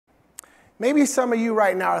Maybe some of you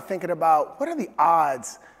right now are thinking about, what are the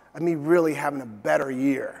odds of me really having a better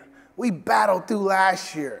year? We battled through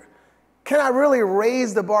last year. Can I really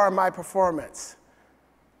raise the bar of my performance?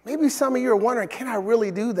 Maybe some of you are wondering, can I really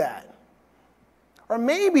do that? Or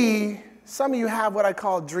maybe some of you have what I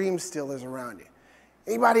call dream stealers around you.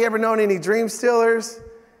 Anybody ever known any dream stealers,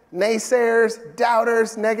 naysayers,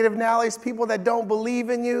 doubters, negative Nellies, people that don't believe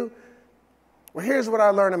in you? Well, here's what I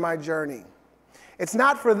learned in my journey. It's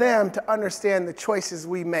not for them to understand the choices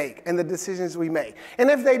we make and the decisions we make.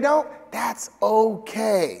 And if they don't, that's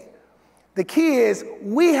okay. The key is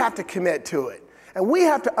we have to commit to it. And we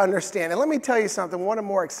have to understand. And let me tell you something. One of the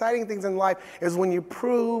more exciting things in life is when you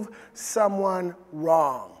prove someone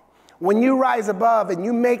wrong. When you rise above and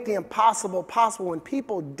you make the impossible possible when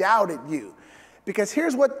people doubted you. Because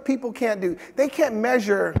here's what people can't do. They can't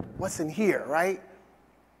measure what's in here, right?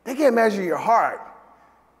 They can't measure your heart.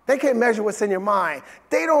 They can't measure what's in your mind.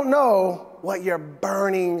 They don't know what your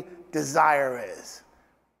burning desire is.